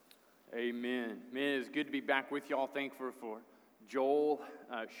Amen. Man, it's good to be back with y'all. Thankful for Joel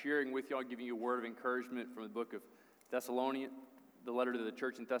sharing with y'all, giving you a word of encouragement from the book of Thessalonians, the letter to the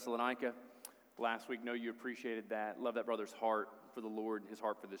church in Thessalonica. Last week, know you appreciated that. Love that brother's heart for the Lord, his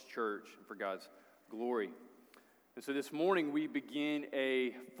heart for this church, and for God's glory. And so this morning, we begin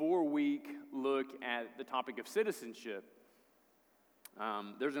a 4-week look at the topic of citizenship.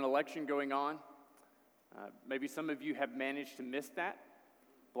 There's an election going on. Maybe some of you have managed to miss that.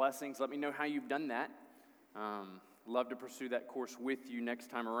 Blessings. Let me know how you've done that. Love to pursue that course with you next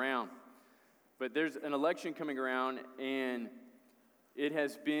time around. But there's an election coming around, and it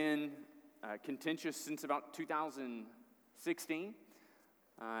has been contentious since about 2016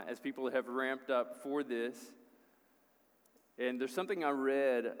 as people have ramped up for this. And there's something I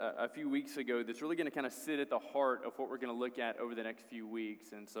read a few weeks ago that's really going to kind of sit at the heart of what we're going to look at over the next few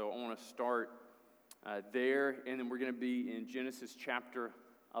weeks. And so I want to start there, and then we're going to be in Genesis chapter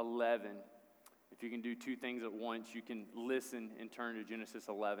 11. If you can do two things at once, you can listen and turn to Genesis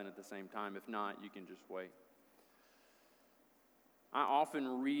 11 at the same time. If not, you can just wait. I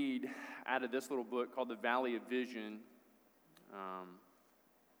often read out of this little book called The Valley of Vision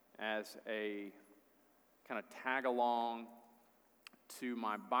as a kind of tag along to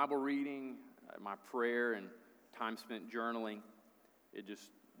my Bible reading, my prayer, and time spent journaling. It just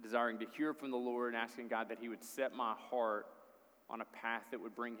desiring to hear from the Lord and asking God that He would set my heart on a path that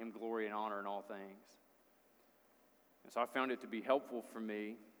would bring Him glory and honor in all things. And so I found it to be helpful for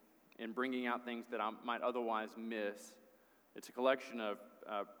me in bringing out things that I might otherwise miss. It's a collection of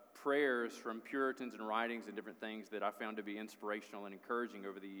prayers from Puritans and writings and different things that I found to be inspirational and encouraging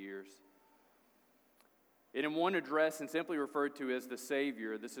over the years. And in one address, and simply referred to as the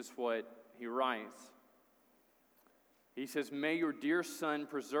Savior, this is what he writes. He says, "May your dear Son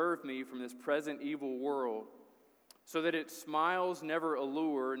preserve me from this present evil world, so that its smiles never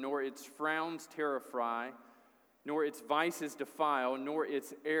allure, nor its frowns terrify, nor its vices defile, nor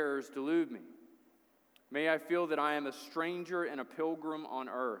its errors delude me. May I feel that I am a stranger and a pilgrim on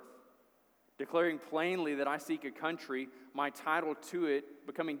earth, declaring plainly that I seek a country, my title to it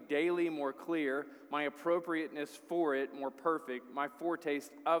becoming daily more clear, my appropriateness for it more perfect, my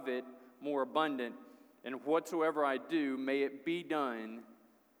foretaste of it more abundant, and whatsoever I do, may it be done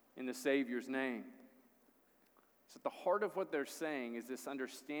in the Savior's name." So at the heart of what they're saying is this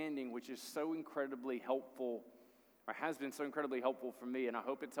understanding, which is so incredibly helpful, or has been so incredibly helpful for me, and I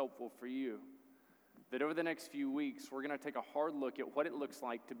hope it's helpful for you, that over the next few weeks, we're going to take a hard look at what it looks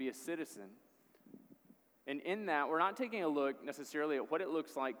like to be a citizen. And in that, we're not taking a look necessarily at what it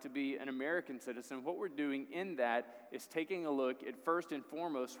looks like to be an American citizen. What we're doing in that is taking a look at, first and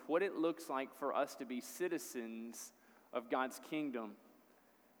foremost, what it looks like for us to be citizens of God's kingdom.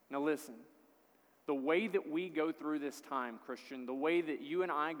 Now listen, the way that we go through this time, Christian, the way that you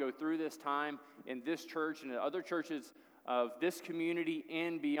and I go through this time in this church and in other churches of this community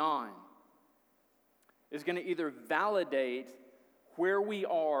and beyond is going to either validate where we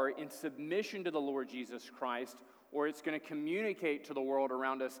are in submission to the Lord Jesus Christ, or it's going to communicate to the world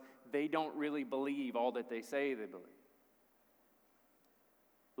around us they don't really believe all that they say they believe.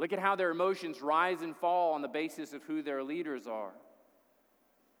 Look at how their emotions rise and fall on the basis of who their leaders are.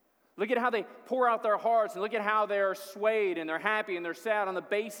 Look at how they pour out their hearts, and look at how they're swayed and they're happy and they're sad on the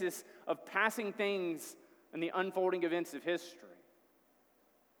basis of passing things and the unfolding events of history.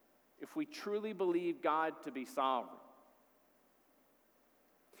 If we truly believe God to be sovereign,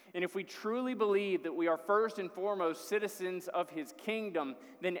 and if we truly believe that we are first and foremost citizens of His kingdom,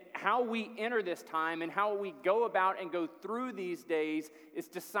 then how we enter this time and how we go about and go through these days is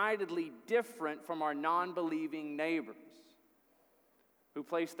decidedly different from our non-believing neighbors who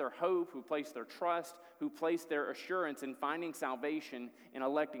place their hope, who place their trust, who place their assurance in finding salvation in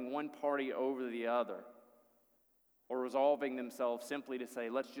electing one party over the other, or resolving themselves simply to say,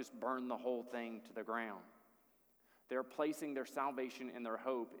 let's just burn the whole thing to the ground. They're placing their salvation and their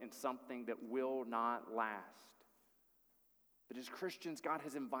hope in something that will not last. But as Christians, God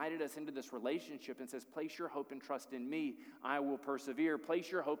has invited us into this relationship and says, place your hope and trust in me, I will persevere.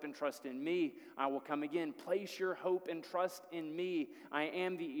 Place your hope and trust in me, I will come again. Place your hope and trust in me, I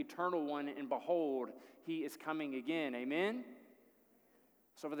am the eternal one, and behold, He is coming again. Amen?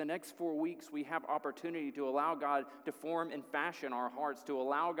 So for the next 4 weeks, we have opportunity to allow God to form and fashion our hearts, to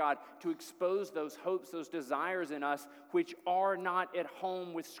allow God to expose those hopes, those desires in us which are not at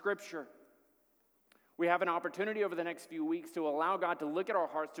home with Scripture. We have an opportunity over the next few weeks to allow God to look at our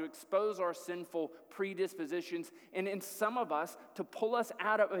hearts, to expose our sinful predispositions, and in some of us, to pull us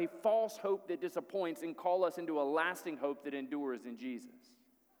out of a false hope that disappoints and call us into a lasting hope that endures in Jesus.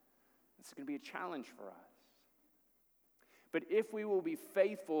 This is going to be a challenge for us. But if we will be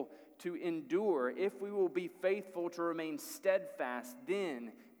faithful to endure, if we will be faithful to remain steadfast,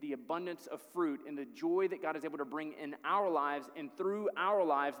 then the abundance of fruit and the joy that God is able to bring in our lives and through our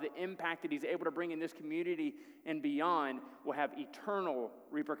lives, the impact that he's able to bring in this community and beyond will have eternal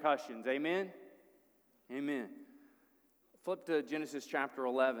repercussions. Amen? Amen. Flip to Genesis chapter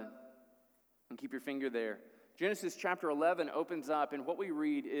 11 and keep your finger there. Genesis chapter 11 opens up, and what we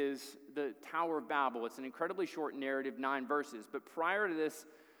read is the Tower of Babel. It's an incredibly short narrative, 9 verses. But prior to this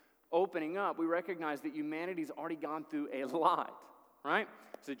opening up, we recognize that humanity's already gone through a lot, right?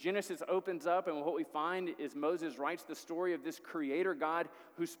 So Genesis opens up, and what we find is Moses writes the story of this creator God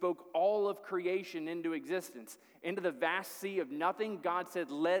who spoke all of creation into existence. Into the vast sea of nothing, God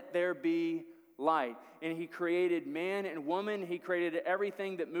said, "Let there be light." And he created man and woman. He created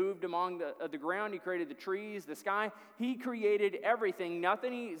everything that moved among the ground. He created the trees, the sky. He created everything.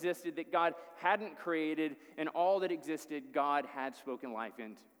 Nothing existed that God hadn't created, and all that existed, God had spoken life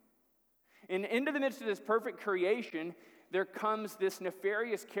into. And into the midst of this perfect creation, there comes this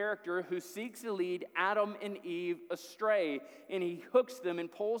nefarious character who seeks to lead Adam and Eve astray, and he hooks them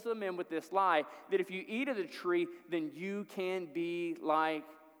and pulls them in with this lie that if you eat of the tree, then you can be like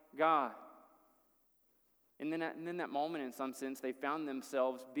God. And then in that moment, in some sense, they found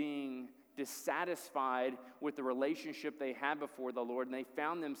themselves being dissatisfied with the relationship they had before the Lord, and they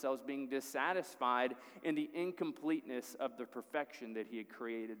found themselves being dissatisfied in the incompleteness of the perfection that he had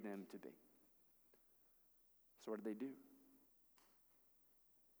created them to be. So what did they do?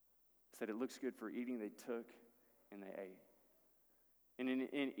 Said it looks good for eating, they took and they ate. And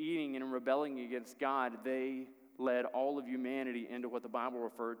in eating and in rebelling against God, they led all of humanity into what the Bible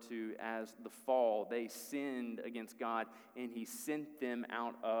referred to as the fall. They sinned against God, and he sent them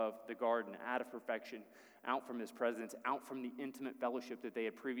out of the garden, out of perfection, out from his presence, out from the intimate fellowship that they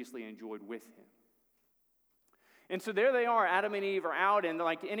had previously enjoyed with him. And so there they are, Adam and Eve are out, and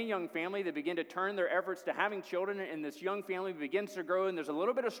like any young family, they begin to turn their efforts to having children, and this young family begins to grow, and there's a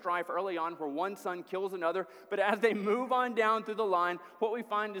little bit of strife early on where one son kills another, but as they move on down through the line, what we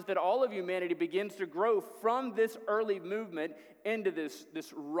find is that all of humanity begins to grow from this early movement into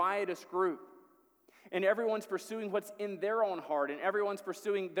this riotous group. And everyone's pursuing what's in their own heart, and everyone's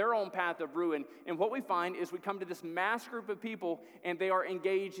pursuing their own path of ruin. And what we find is we come to this mass group of people, and they are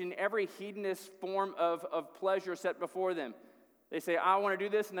engaged in every hedonist form of pleasure set before them. They say, I want to do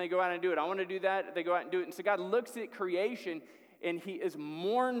this, and they go out and do it. I want to do that, they go out and do it. And so God looks at creation, and he is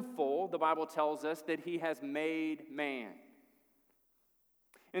mournful, the Bible tells us, that he has made man.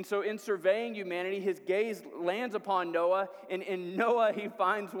 And so in surveying humanity, his gaze lands upon Noah, and in Noah he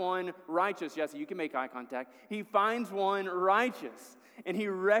finds one righteous. Jesse, you can make eye contact. He finds one righteous, and he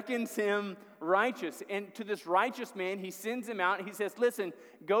reckons him righteous. And to this righteous man, he sends him out, and he says, listen,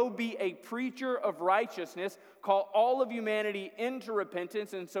 go be a preacher of righteousness, call all of humanity into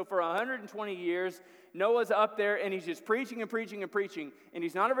repentance. And so for 120 years, Noah's up there, and he's just preaching and preaching and preaching. And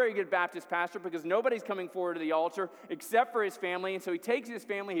he's not a very good Baptist pastor because nobody's coming forward to the altar except for his family. And so he takes his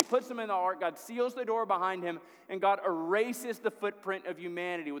family, he puts them in the ark, God seals the door behind him, and God erases the footprint of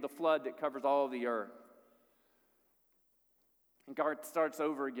humanity with a flood that covers all of the earth. And God starts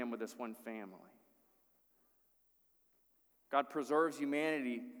over again with this one family. God preserves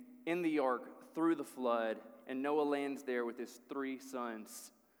humanity in the ark through the flood, and Noah lands there with his 3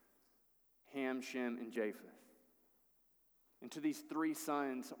 sons, Ham, Shem, and Japheth. And to these 3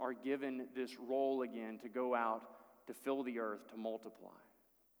 sons are given this role again to go out to fill the earth, to multiply.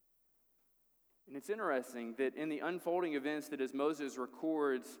 And it's interesting that in the unfolding events that as Moses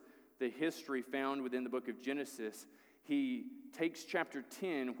records the history found within the book of Genesis, he takes chapter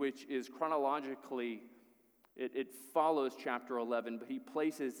 10, which is chronologically, it follows chapter 11, but he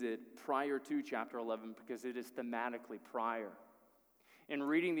places it prior to chapter 11 because it is thematically prior. In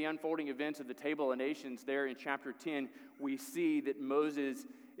reading the unfolding events of the Table of Nations there in chapter 10, we see that Moses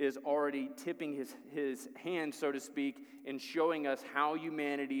is already tipping his hand, so to speak, in showing us how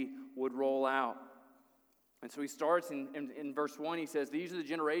humanity would roll out. And so he starts in verse 1, he says, these are the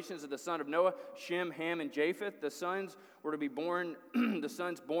generations of the son of Noah, Shem, Ham, and Japheth. The sons were to be born, the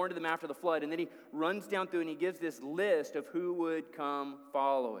sons born to them after the flood. And then he runs down through and he gives this list of who would come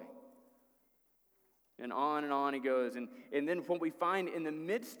following. And on he goes. And then what we find in the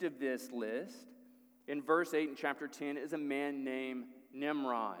midst of this list, in verse 8 in chapter 10, is a man named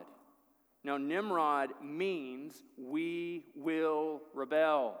Nimrod. Now, Nimrod means we will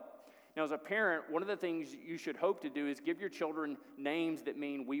rebel. Now, as a parent, one of the things you should hope to do is give your children names that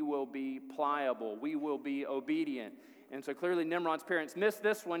mean we will be pliable, we will be obedient. And so clearly Nimrod's parents missed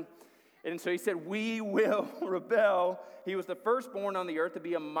this one. And so he said, we will rebel. He was the firstborn on the earth to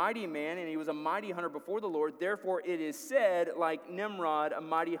be a mighty man, and he was a mighty hunter before the Lord. Therefore it is said, like Nimrod, a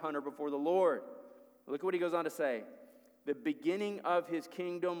mighty hunter before the Lord. Look at what he goes on to say. The beginning of his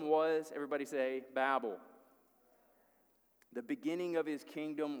kingdom was, everybody say, Babel. The beginning of his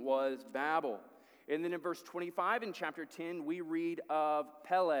kingdom was Babel. And then in verse 25 in chapter 10, we read of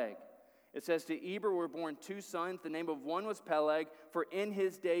Peleg. It says, to Eber were born two sons. The name of one was Peleg, for in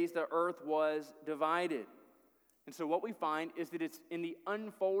his days the earth was divided. And so what we find is that it's in the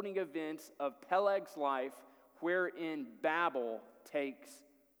unfolding events of Peleg's life wherein Babel takes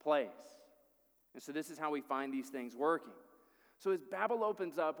place. And so this is how we find these things working. So as Babel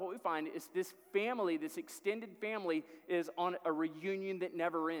opens up, what we find is this family, this extended family, is on a reunion that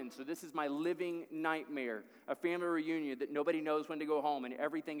never ends. So this is my living nightmare, a family reunion that nobody knows when to go home, and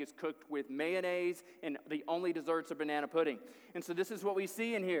everything is cooked with mayonnaise, and the only desserts are banana pudding. And so this is what we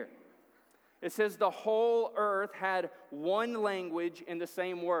see in here. It says the whole earth had one language and the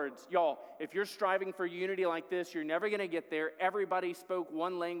same words. Y'all, if you're striving for unity like this, you're never going to get there. Everybody spoke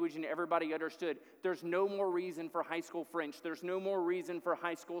one language and everybody understood. There's no more reason for high school French. There's no more reason for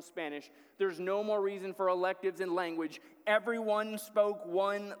high school Spanish. There's no more reason for electives in language. Everyone spoke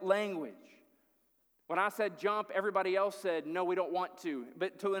one language. When I said jump, everybody else said, no, we don't want to.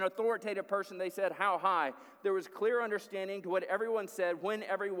 But to an authoritative person, they said, how high? There was clear understanding to what everyone said when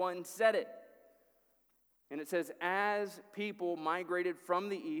everyone said it. And it says, as people migrated from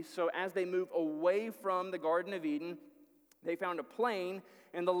the east, so as they moved away from the Garden of Eden, they found a plain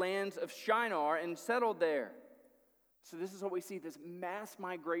in the lands of Shinar and settled there. So this is what we see, this mass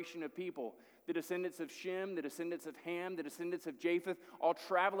migration of people. The descendants of Shem, the descendants of Ham, the descendants of Japheth, all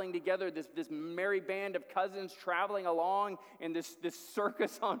traveling together, this merry band of cousins traveling along in this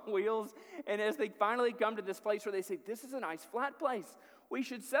circus on wheels. And as they finally come to this place where they say, this is a nice flat place. We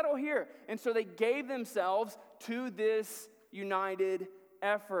should settle here. And so they gave themselves to this united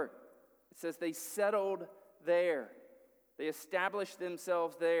effort. It says they settled there. They established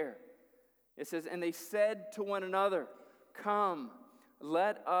themselves there. It says, and they said to one another, come,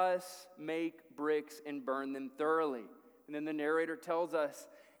 let us make bricks and burn them thoroughly. And then the narrator tells us,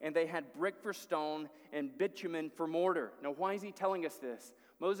 and they had brick for stone and bitumen for mortar. Now, why is he telling us this?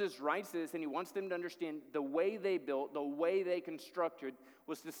 Moses writes this, and he wants them to understand the way they built, the way they constructed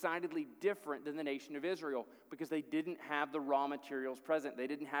was decidedly different than the nation of Israel because they didn't have the raw materials present. They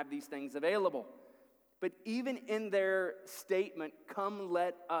didn't have these things available. But even in their statement, come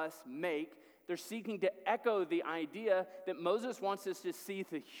let us make, they're seeking to echo the idea that Moses wants us to see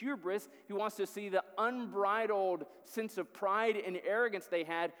the hubris. He wants to see the unbridled sense of pride and arrogance they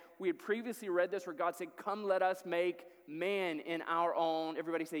had. We had previously read this where God said, come let us make man in our own,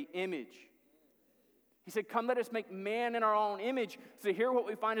 everybody say, image. He said, come let us make man in our own image. So here what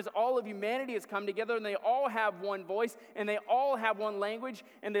we find is all of humanity has come together and they all have one voice and they all have one language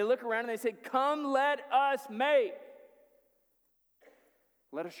and they look around and they say, come let us make.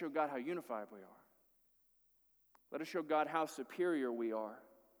 Let us show God how unified we are. Let us show God how superior we are.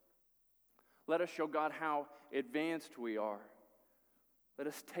 Let us show God how advanced we are. Let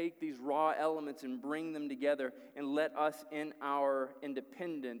us take these raw elements and bring them together and let us in our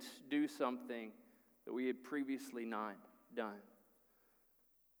independence do something that we had previously not done.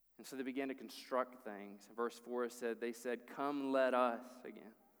 And so they began to construct things. Verse 4 said, they said, come let us,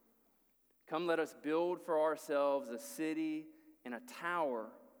 again. Come let us build for ourselves a city and a tower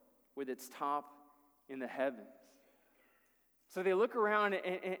with its top in the heavens. So they look around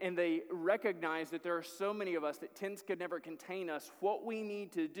and they recognize that there are so many of us that tents could never contain us. What we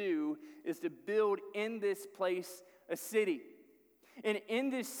need to do is to build in this place a city. And in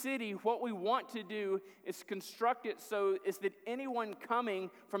this city, what we want to do is construct it so is that anyone coming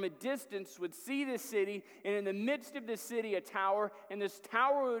from a distance would see this city, and in the midst of this city, a tower, and this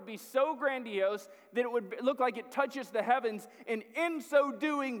tower would be so grandiose that it would look like it touches the heavens, and in so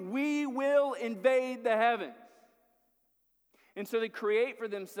doing, we will invade the heavens. And so they create for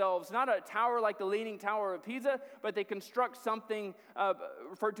themselves not a tower like the Leaning Tower of Pisa, but they construct something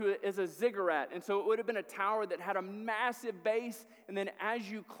referred to as a ziggurat. And so it would have been a tower that had a massive base, and then as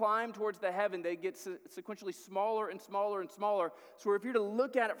you climb towards the heaven, they get sequentially smaller and smaller and smaller. So if you're to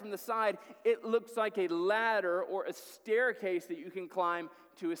look at it from the side, it looks like a ladder or a staircase that you can climb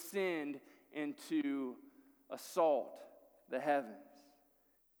to ascend and to assault the heavens.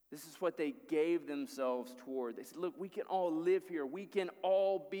 This is what they gave themselves toward. They said, look, we can all live here. We can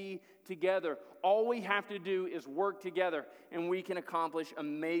all be together. All we have to do is work together, and we can accomplish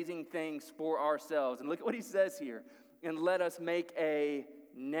amazing things for ourselves. And look at what he says here. And let us make a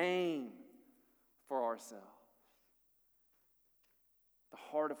name for ourselves. the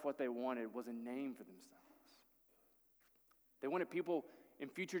heart of what they wanted was a name for themselves. They wanted people in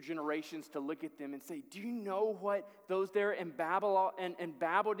future generations to look at them and say, do you know what those there in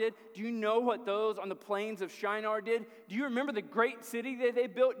Babel did? Do you know what those on the plains of Shinar did? Do you remember the great city that they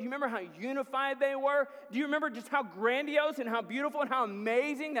built? Do you remember how unified they were? Do you remember just how grandiose and how beautiful and how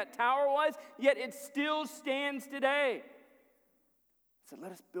amazing that tower was? Yet it still stands today. So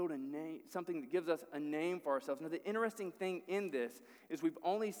let us build a name, something that gives us a name for ourselves. Now, the interesting thing in this is we've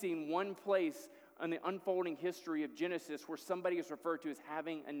only seen one place in the unfolding history of Genesis where somebody is referred to as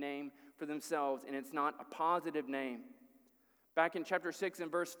having a name for themselves, and it's not a positive name. Back in chapter 6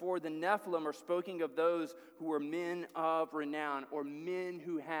 and verse 4, the Nephilim are speaking of those who were men of renown, or men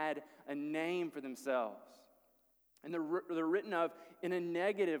who had a name for themselves. And they're written of in a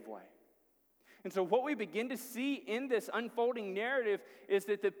negative way. And so what we begin to see in this unfolding narrative is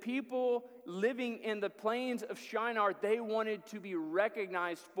that the people living in the plains of Shinar, they wanted to be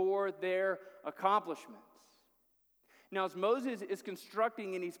recognized for their accomplishments. Now, as Moses is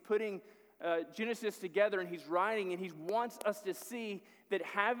constructing and he's putting Genesis together and he's writing, and he wants us to see that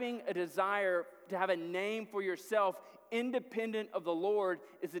having a desire to have a name for yourself independent of the Lord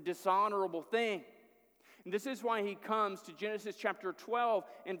is a dishonorable thing. And this is why he comes to Genesis chapter 12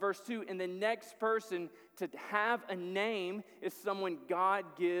 and verse 2. And the next person to have a name is someone God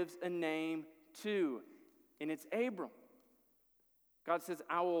gives a name to. And it's Abram. God says,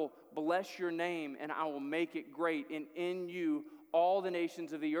 I will bless your name and I will make it great. And in you, all the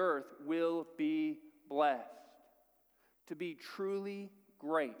nations of the earth will be blessed. To be truly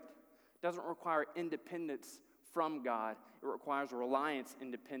great doesn't require independence from God. It requires reliance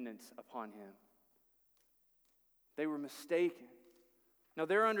and dependence upon him. They were mistaken. Now,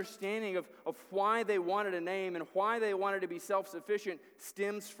 their understanding of why they wanted a name and why they wanted to be self-sufficient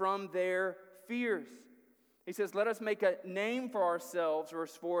stems from their fears. He says, let us make a name for ourselves,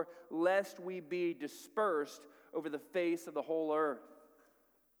 verse 4, lest we be dispersed over the face of the whole earth.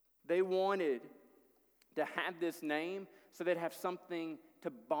 They wanted to have this name so they'd have something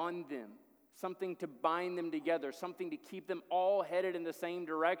to bond them, something to bind them together, something to keep them all headed in the same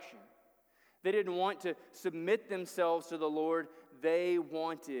direction. They didn't want to submit themselves to the Lord. They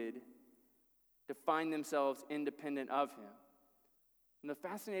wanted to find themselves independent of him. And the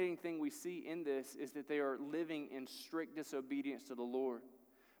fascinating thing we see in this is that they are living in strict disobedience to the Lord.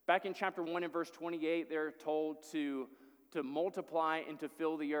 Back in chapter 1 and verse 28, they're told to multiply and to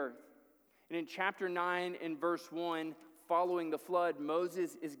fill the earth. And in chapter 9 and verse 1, following the flood,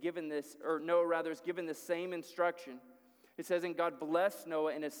 Moses is given this, or Noah rather, is given the same instruction. It says, and God blessed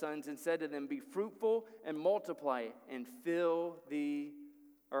Noah and his sons and said to them, be fruitful and multiply and fill the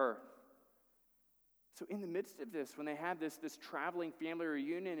earth. So in the midst of this, when they have this traveling family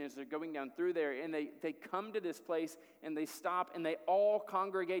reunion as they're going down through there, and they come to this place and they stop and they all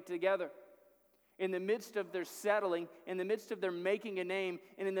congregate together. In the midst of their settling, in the midst of their making a name,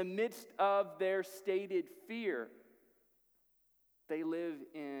 and in the midst of their stated fear, they live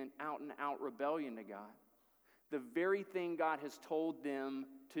in out-and-out rebellion to God. The very thing God has told them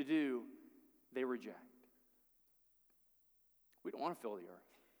to do, they reject. We don't want to fill the earth.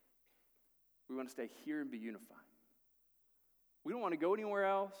 We want to stay here and be unified. We don't want to go anywhere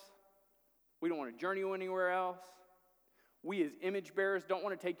else. We don't want to journey anywhere else. We as image bearers don't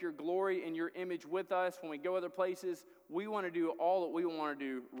want to take your glory and your image with us when we go other places. We want to do all that we want to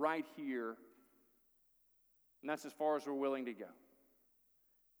do right here. And that's as far as we're willing to go.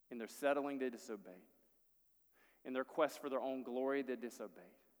 In their settling, they disobeyed. In their quest for their own glory, they disobeyed.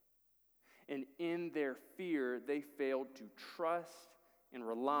 And in their fear, they failed to trust and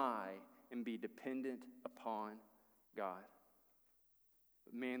rely and be dependent upon God.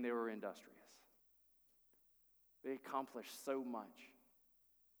 But man, they were industrious. They accomplished so much.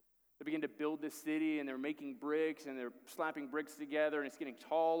 They began to build this city, and they're making bricks, and they're slapping bricks together, and it's getting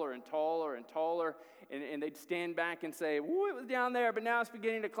taller and taller and taller. And they'd stand back and say, "Woo, it was down there, but now it's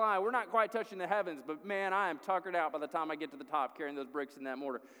beginning to climb. We're not quite touching the heavens, but man, I am tuckered out by the time I get to the top carrying those bricks and that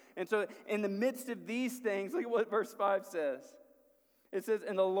mortar." And so in the midst of these things, look at what verse 5 says. It says,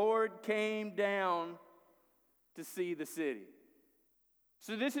 and the Lord came down to see the city.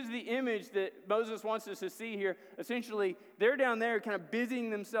 So this is the image that Moses wants us to see here. Essentially, they're down there kind of busying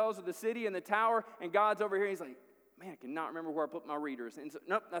themselves with the city and the tower, and God's over here. He's like, man, I cannot remember where I put my readers. And so,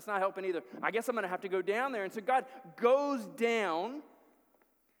 nope, that's not helping either. I guess I'm going to have to go down there. And so God goes down,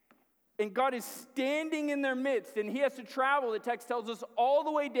 and God is standing in their midst, and he has to travel, the text tells us, all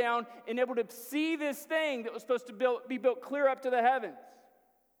the way down and able to see this thing that was supposed to be built clear up to the heavens.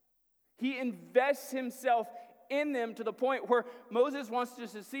 He invests himself in them to the point where Moses wants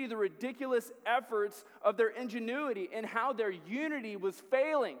us to see the ridiculous efforts of their ingenuity and how their unity was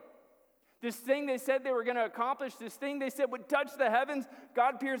failing. This thing they said they were going to accomplish, this thing they said would touch the heavens,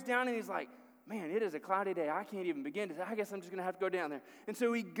 God peers down and he's like, man, it is a cloudy day. I can't even begin to, I guess I'm just going to have to go down there. And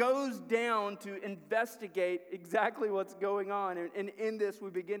so he goes down to investigate exactly what's going on. And in this,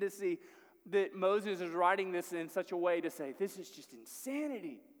 we begin to see that Moses is writing this in such a way to say, this is just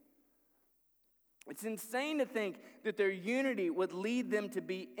insanity. It's insane to think that their unity would lead them to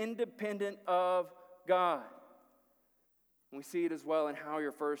be independent of God. And we see it as well in how he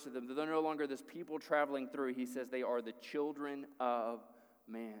refers to them. They're no longer this people traveling through. He says they are the children of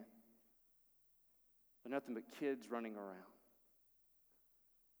man. They're nothing but kids running around.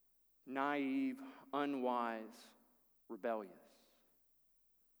 Naive, unwise, rebellious.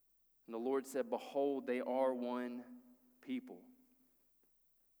 And the Lord said, behold, they are one people.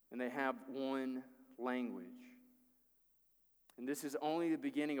 And they have one language. And this is only the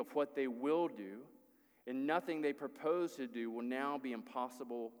beginning of what they will do. And nothing they propose to do will now be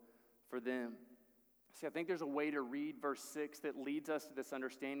impossible for them. See, I think there's a way to read verse 6 that leads us to this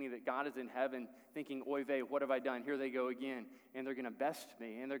understanding that God is in heaven thinking, oy vey, what have I done? Here they go again. And they're going to best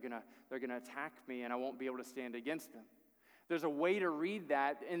me, and they're going to attack me, and I won't be able to stand against them. There's a way to read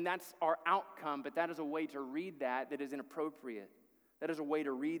that, and that's our outcome, but that is a way to read that is inappropriate. That is a way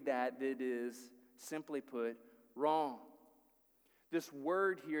to read that is, simply put, wrong. This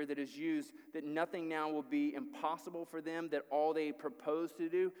word here that is used, that nothing now will be impossible for them, that all they propose to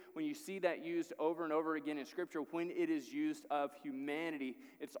do, when you see that used over and over again in Scripture, when it is used of humanity,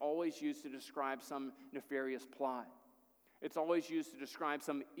 it's always used to describe some nefarious plot. It's always used to describe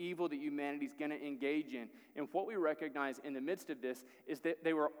some evil that humanity is going to engage in. And what we recognize in the midst of this is that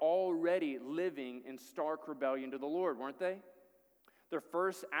they were already living in stark rebellion to the Lord, weren't they? Their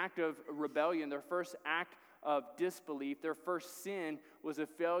first act of rebellion, their first act of disbelief, their first sin was a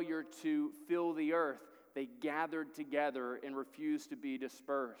failure to fill the earth. They gathered together and refused to be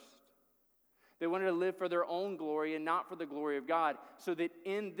dispersed. They wanted to live for their own glory and not for the glory of God. So that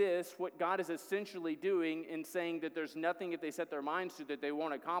in this, what God is essentially doing in saying that there's nothing if they set their minds to that they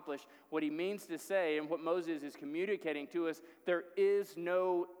won't accomplish, what he means to say and what Moses is communicating to us, there is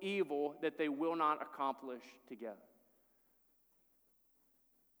no evil that they will not accomplish together.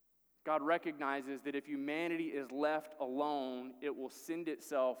 God recognizes that if humanity is left alone, it will send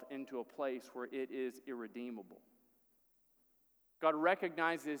itself into a place where it is irredeemable. God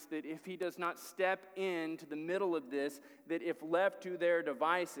recognizes that if he does not step into the middle of this, that if left to their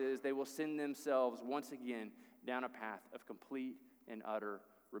devices, they will send themselves once again down a path of complete and utter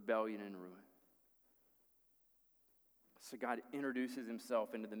rebellion and ruin. So God introduces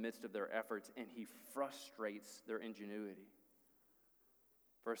himself into the midst of their efforts, and he frustrates their ingenuity.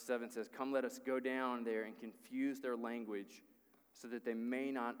 Verse 7 says, come, let us go down there and confuse their language so that they may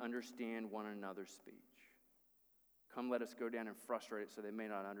not understand one another's speech. Come, let us go down and frustrate it so they may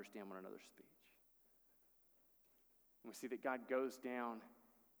not understand one another's speech. And we see that God goes down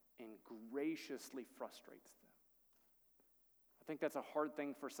and graciously frustrates them. I think that's a hard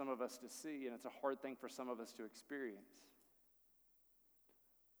thing for some of us to see, and it's a hard thing for some of us to experience.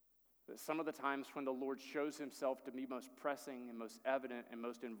 That some of the times when the Lord shows himself to be most pressing and most evident and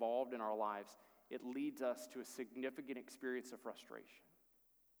most involved in our lives, it leads us to a significant experience of frustration.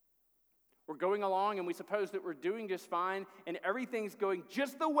 We're going along and we suppose that we're doing just fine and everything's going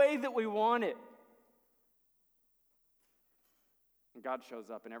just the way that we want it. And God shows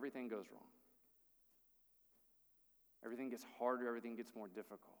up and everything goes wrong. Everything gets harder, everything gets more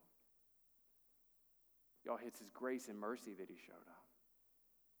difficult. Y'all, it's his grace and mercy that he showed up.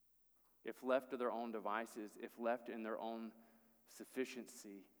 If left to their own devices, if left in their own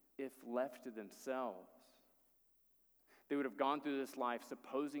sufficiency, if left to themselves, they would have gone through this life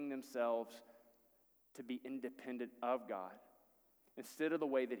supposing themselves to be independent of God, instead of the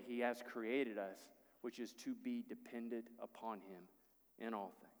way that he has created us, which is to be dependent upon him in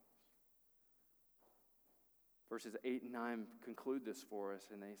all things. Verses 8 and 9 conclude this for us,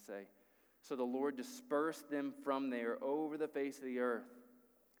 and they say, so the Lord dispersed them from there over the face of the earth.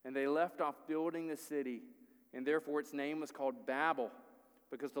 And they left off building the city, and therefore its name was called Babel,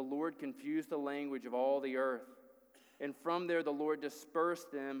 because the Lord confused the language of all the earth. And from there the Lord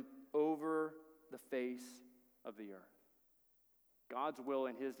dispersed them over the face of the earth. God's will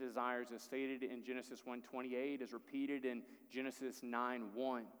and his desires, as stated in Genesis 1:28, as repeated in Genesis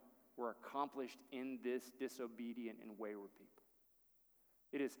 9:1, were accomplished in this disobedient and wayward people.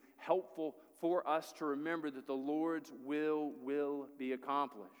 It is helpful for us to remember that the Lord's will be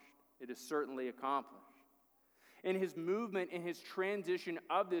accomplished. It is certainly accomplished. And his movement and his transition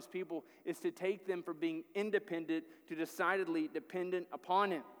of this people is to take them from being independent to decidedly dependent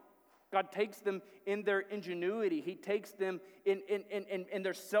upon him. God takes them in their ingenuity. He takes them in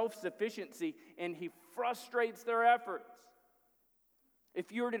their self-sufficiency, and he frustrates their efforts.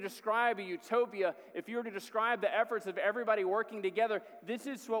 If you were to describe a utopia, if you were to describe the efforts of everybody working together, this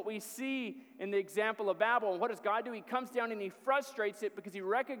is what we see in the example of Babel. And what does God do? He comes down and he frustrates it because he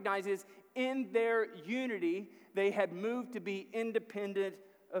recognizes in their unity, they had moved to be independent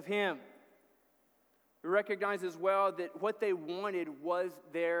of him. We recognize as well that what they wanted was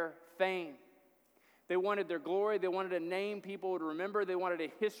their fame. They wanted their glory. They wanted a name people would remember. They wanted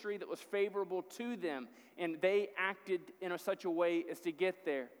a history that was favorable to them. And they acted in such a way as to get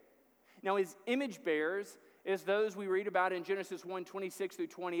there. Now, his image bearers is those we read about in Genesis 1:26 through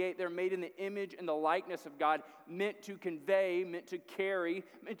 28. They're made in the image and the likeness of God, meant to convey, meant to carry,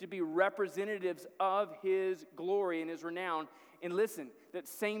 meant to be representatives of his glory and his renown. And listen, that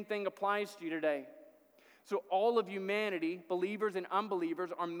same thing applies to you today. So all of humanity, believers and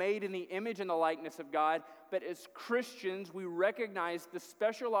unbelievers, are made in the image and the likeness of God. But as Christians, we recognize the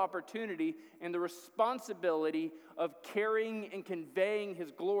special opportunity and the responsibility of carrying and conveying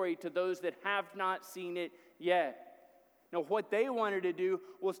his glory to those that have not seen it yet. Now, what they wanted to do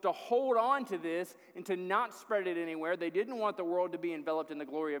was to hold on to this and to not spread it anywhere. They didn't want the world to be enveloped in the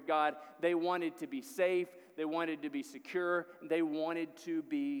glory of God. They wanted to be safe. They wanted to be secure. They wanted to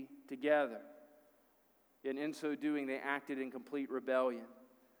be together. And in so doing, they acted in complete rebellion.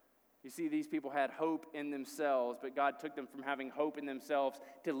 You see, these people had hope in themselves, but God took them from having hope in themselves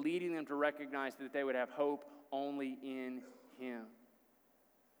to leading them to recognize that they would have hope only in him.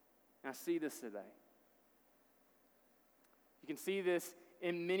 And I see this today. You can see this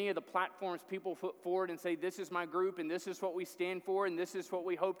in many of the platforms people put forward and say, this is my group, and this is what we stand for, and this is what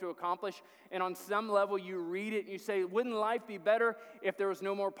we hope to accomplish. And on some level, you read it and you say, wouldn't life be better if there was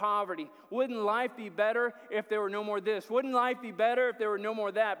no more poverty? Wouldn't life be better if there were no more this? Wouldn't life be better if there were no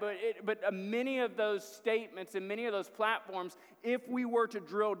more that? But many of those statements and many of those platforms, if we were to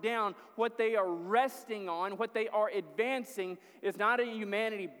drill down, what they are resting on, what they are advancing, is not a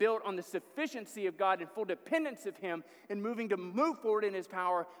humanity built on the sufficiency of God and full dependence of him and to move forward in his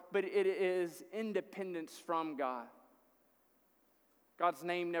power, but it is independence from God. God's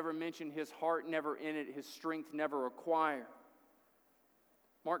name never mentioned, his heart never in it, his strength never acquired.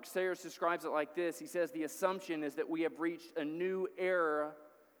 Mark Sayers describes it like this. He says, the assumption is that we have reached a new era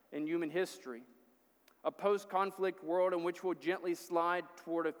in human history, a post-conflict world in which we'll gently slide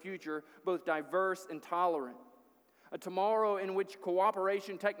toward a future both diverse and tolerant, a tomorrow in which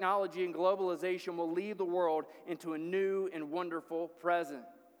cooperation, technology, and globalization will lead the world into a new and wonderful present.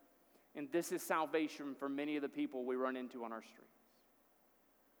 And this is salvation for many of the people we run into on our streets.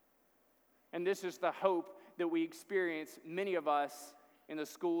 And this is the hope that we experience, many of us, in the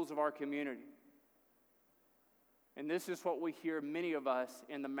schools of our community. And this is what we hear, many of us,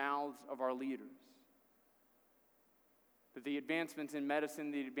 in the mouths of our leaders. That the advancements in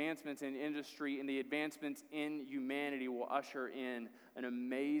medicine, the advancements in industry, and the advancements in humanity will usher in an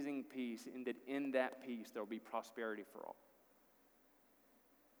amazing peace, and that in that peace there will be prosperity for all.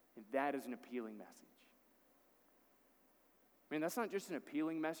 And that is an appealing message. Man, that's not just an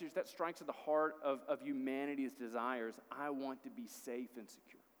appealing message. That strikes at the heart of humanity's desires. I want to be safe and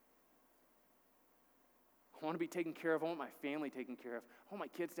secure. I want to be taken care of. I want my family taken care of. I want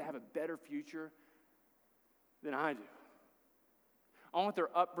my kids to have a better future than I do. I want their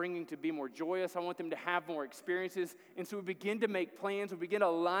upbringing to be more joyous. I want them to have more experiences. And so we begin to make plans. We begin to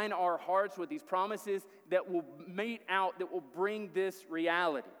align our hearts with these promises that will mate out, that will bring this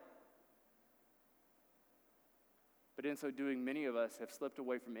reality. But in so doing, many of us have slipped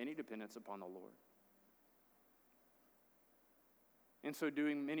away from any dependence upon the Lord. In so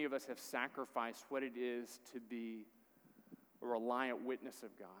doing, many of us have sacrificed what it is to be a reliant witness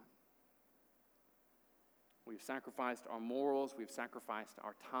of God. We've sacrificed our morals, we've sacrificed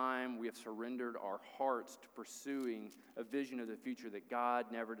our time, we have surrendered our hearts to pursuing a vision of the future that God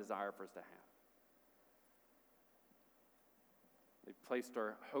never desired for us to have. They've placed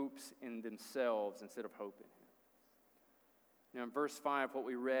our hopes in themselves instead of hope in Him. Now in verse 5, what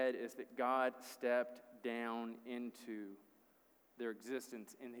we read is that God stepped down into their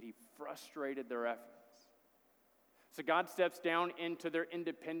existence and that He frustrated their efforts. So God steps down into their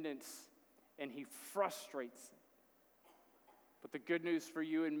independence and He frustrates them. But the good news for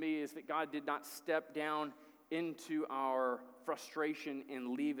you and me is that God did not step down into our frustration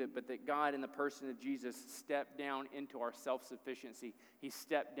and leave it, but that God, in the person of Jesus, stepped down into our self-sufficiency. He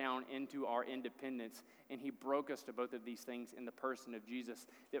stepped down into our independence, and he broke us to both of these things in the person of Jesus,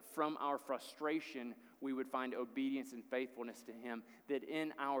 that from our frustration, we would find obedience and faithfulness to him, that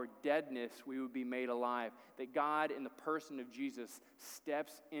in our deadness, we would be made alive, that God, in the person of Jesus,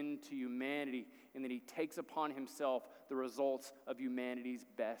 steps into humanity, and that he takes upon himself the results of humanity's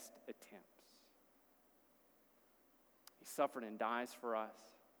best attempts. He suffered and dies for us.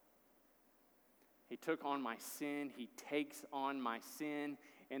 He took on my sin. He takes on my sin.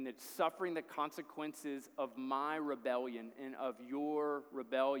 And that suffering the consequences of my rebellion and of your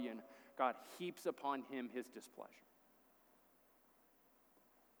rebellion, God heaps upon him his displeasure.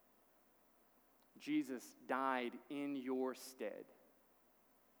 Jesus died in your stead.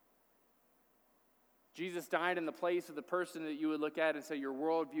 Jesus died in the place of the person that you would look at and say your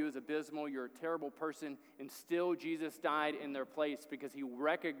worldview is abysmal, you're a terrible person, and still Jesus died in their place because he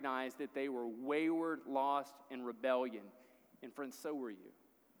recognized that they were wayward, lost, and rebellion. And friends, so were you.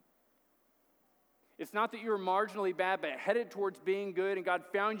 It's not that you were marginally bad, but headed towards being good, and God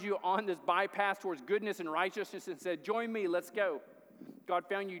found you on this bypass towards goodness and righteousness and said, join me, let's go. God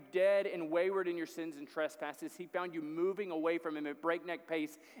found you dead and wayward in your sins and trespasses. He found you moving away from him at breakneck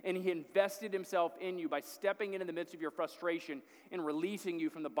pace, and he invested himself in you by stepping into the midst of your frustration and releasing you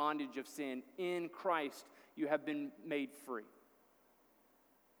from the bondage of sin. In Christ, you have been made free.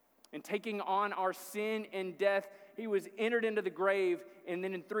 And taking on our sin and death, he was entered into the grave, and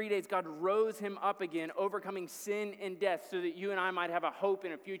then in 3 days, God rose him up again, overcoming sin and death, so that you and I might have a hope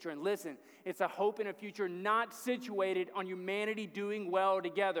in a future. And listen, it's a hope in a future not situated on humanity doing well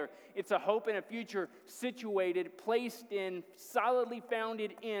together. It's a hope in a future situated, placed in, solidly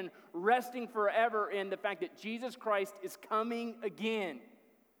founded in, resting forever in the fact that Jesus Christ is coming again.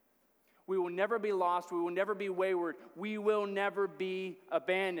 We will never be lost. We will never be wayward. We will never be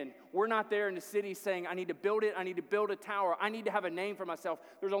abandoned. We're not there in the city saying, I need to build it. I need to build a tower. I need to have a name for myself.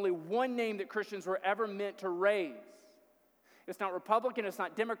 There's only one name that Christians were ever meant to raise. It's not Republican. It's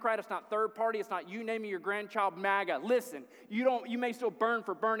not Democrat. It's not third party. It's not you naming your grandchild MAGA. Listen, you may still burn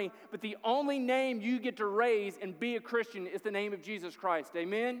for Bernie, but the only name you get to raise and be a Christian is the name of Jesus Christ.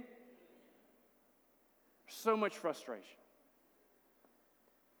 Amen? So much frustration.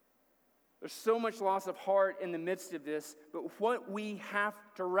 There's so much loss of heart in the midst of this, but what we have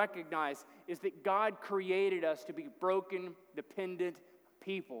to recognize is that God created us to be broken, dependent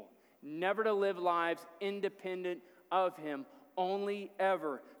people, never to live lives independent of him, only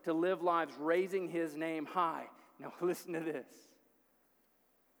ever to live lives raising his name high. Now listen to this.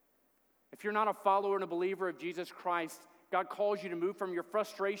 If you're not a follower and a believer of Jesus Christ, God calls you to move from your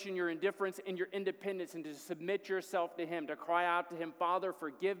frustration, your indifference, and your independence and to submit yourself to him, to cry out to him, Father,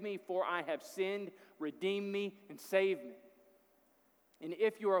 forgive me, for I have sinned, redeem me, and save me. And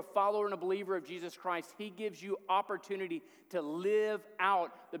if you're a follower and a believer of Jesus Christ, he gives you opportunity to live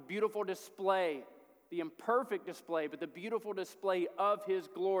out the beautiful display, the imperfect display, but the beautiful display of his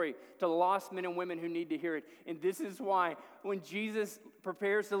glory to lost men and women who need to hear it. And this is why when Jesus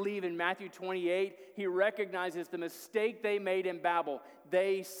prepares to leave in Matthew 28, he recognizes the mistake they made in Babel.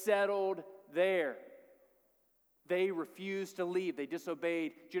 They settled there. They refused to leave. They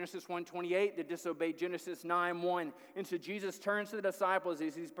disobeyed Genesis 1:28. They disobeyed Genesis 9:1. And so Jesus turns to the disciples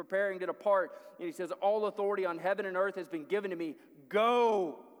as he's preparing to depart, and he says, all authority on heaven and earth has been given to me.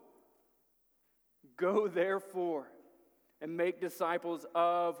 Go. Go therefore and make disciples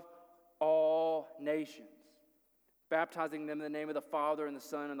of all nations, baptizing them in the name of the Father and the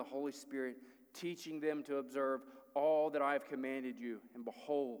Son and the Holy Spirit, teaching them to observe all that I have commanded you. And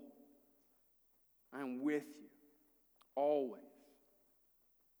behold, I am with you always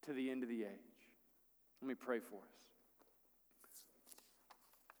to the end of the age. Let me pray for us.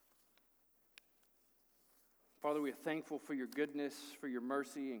 Father, we are thankful for your goodness, for your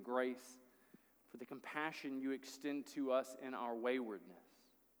mercy and grace, for the compassion you extend to us in our waywardness.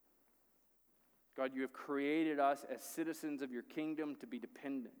 God, you have created us as citizens of your kingdom to be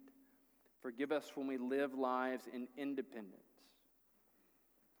dependent. Forgive us when we live lives in independence.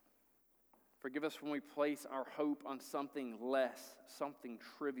 Forgive us when we place our hope on something less, something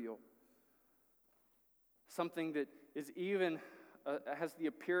trivial, something that is even has the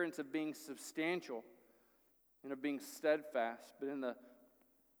appearance of being substantial and of being steadfast, but in the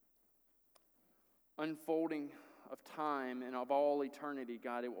unfolding of time and of all eternity,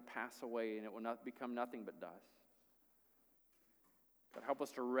 God, it will pass away and it will not become nothing but dust. God, help us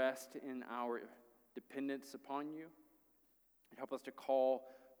to rest in our dependence upon you, and help us to call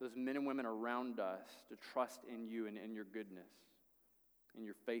those men and women around us to trust in you and in your goodness, in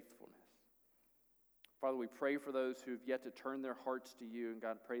your faithfulness. Father, we pray for those who have yet to turn their hearts to you. And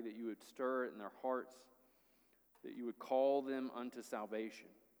God, pray that you would stir it in their hearts, that you would call them unto salvation.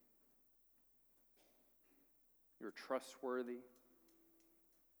 You're trustworthy.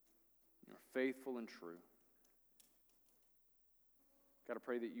 You're faithful and true. God, I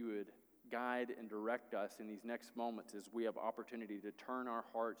pray that you would guide and direct us in these next moments as we have opportunity to turn our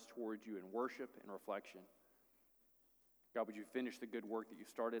hearts towards you in worship and reflection. God, would you finish the good work that you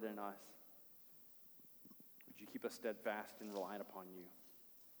started in us? Would you keep us steadfast and reliant upon you?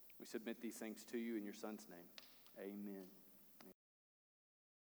 We submit these things to you in your Son's name. Amen.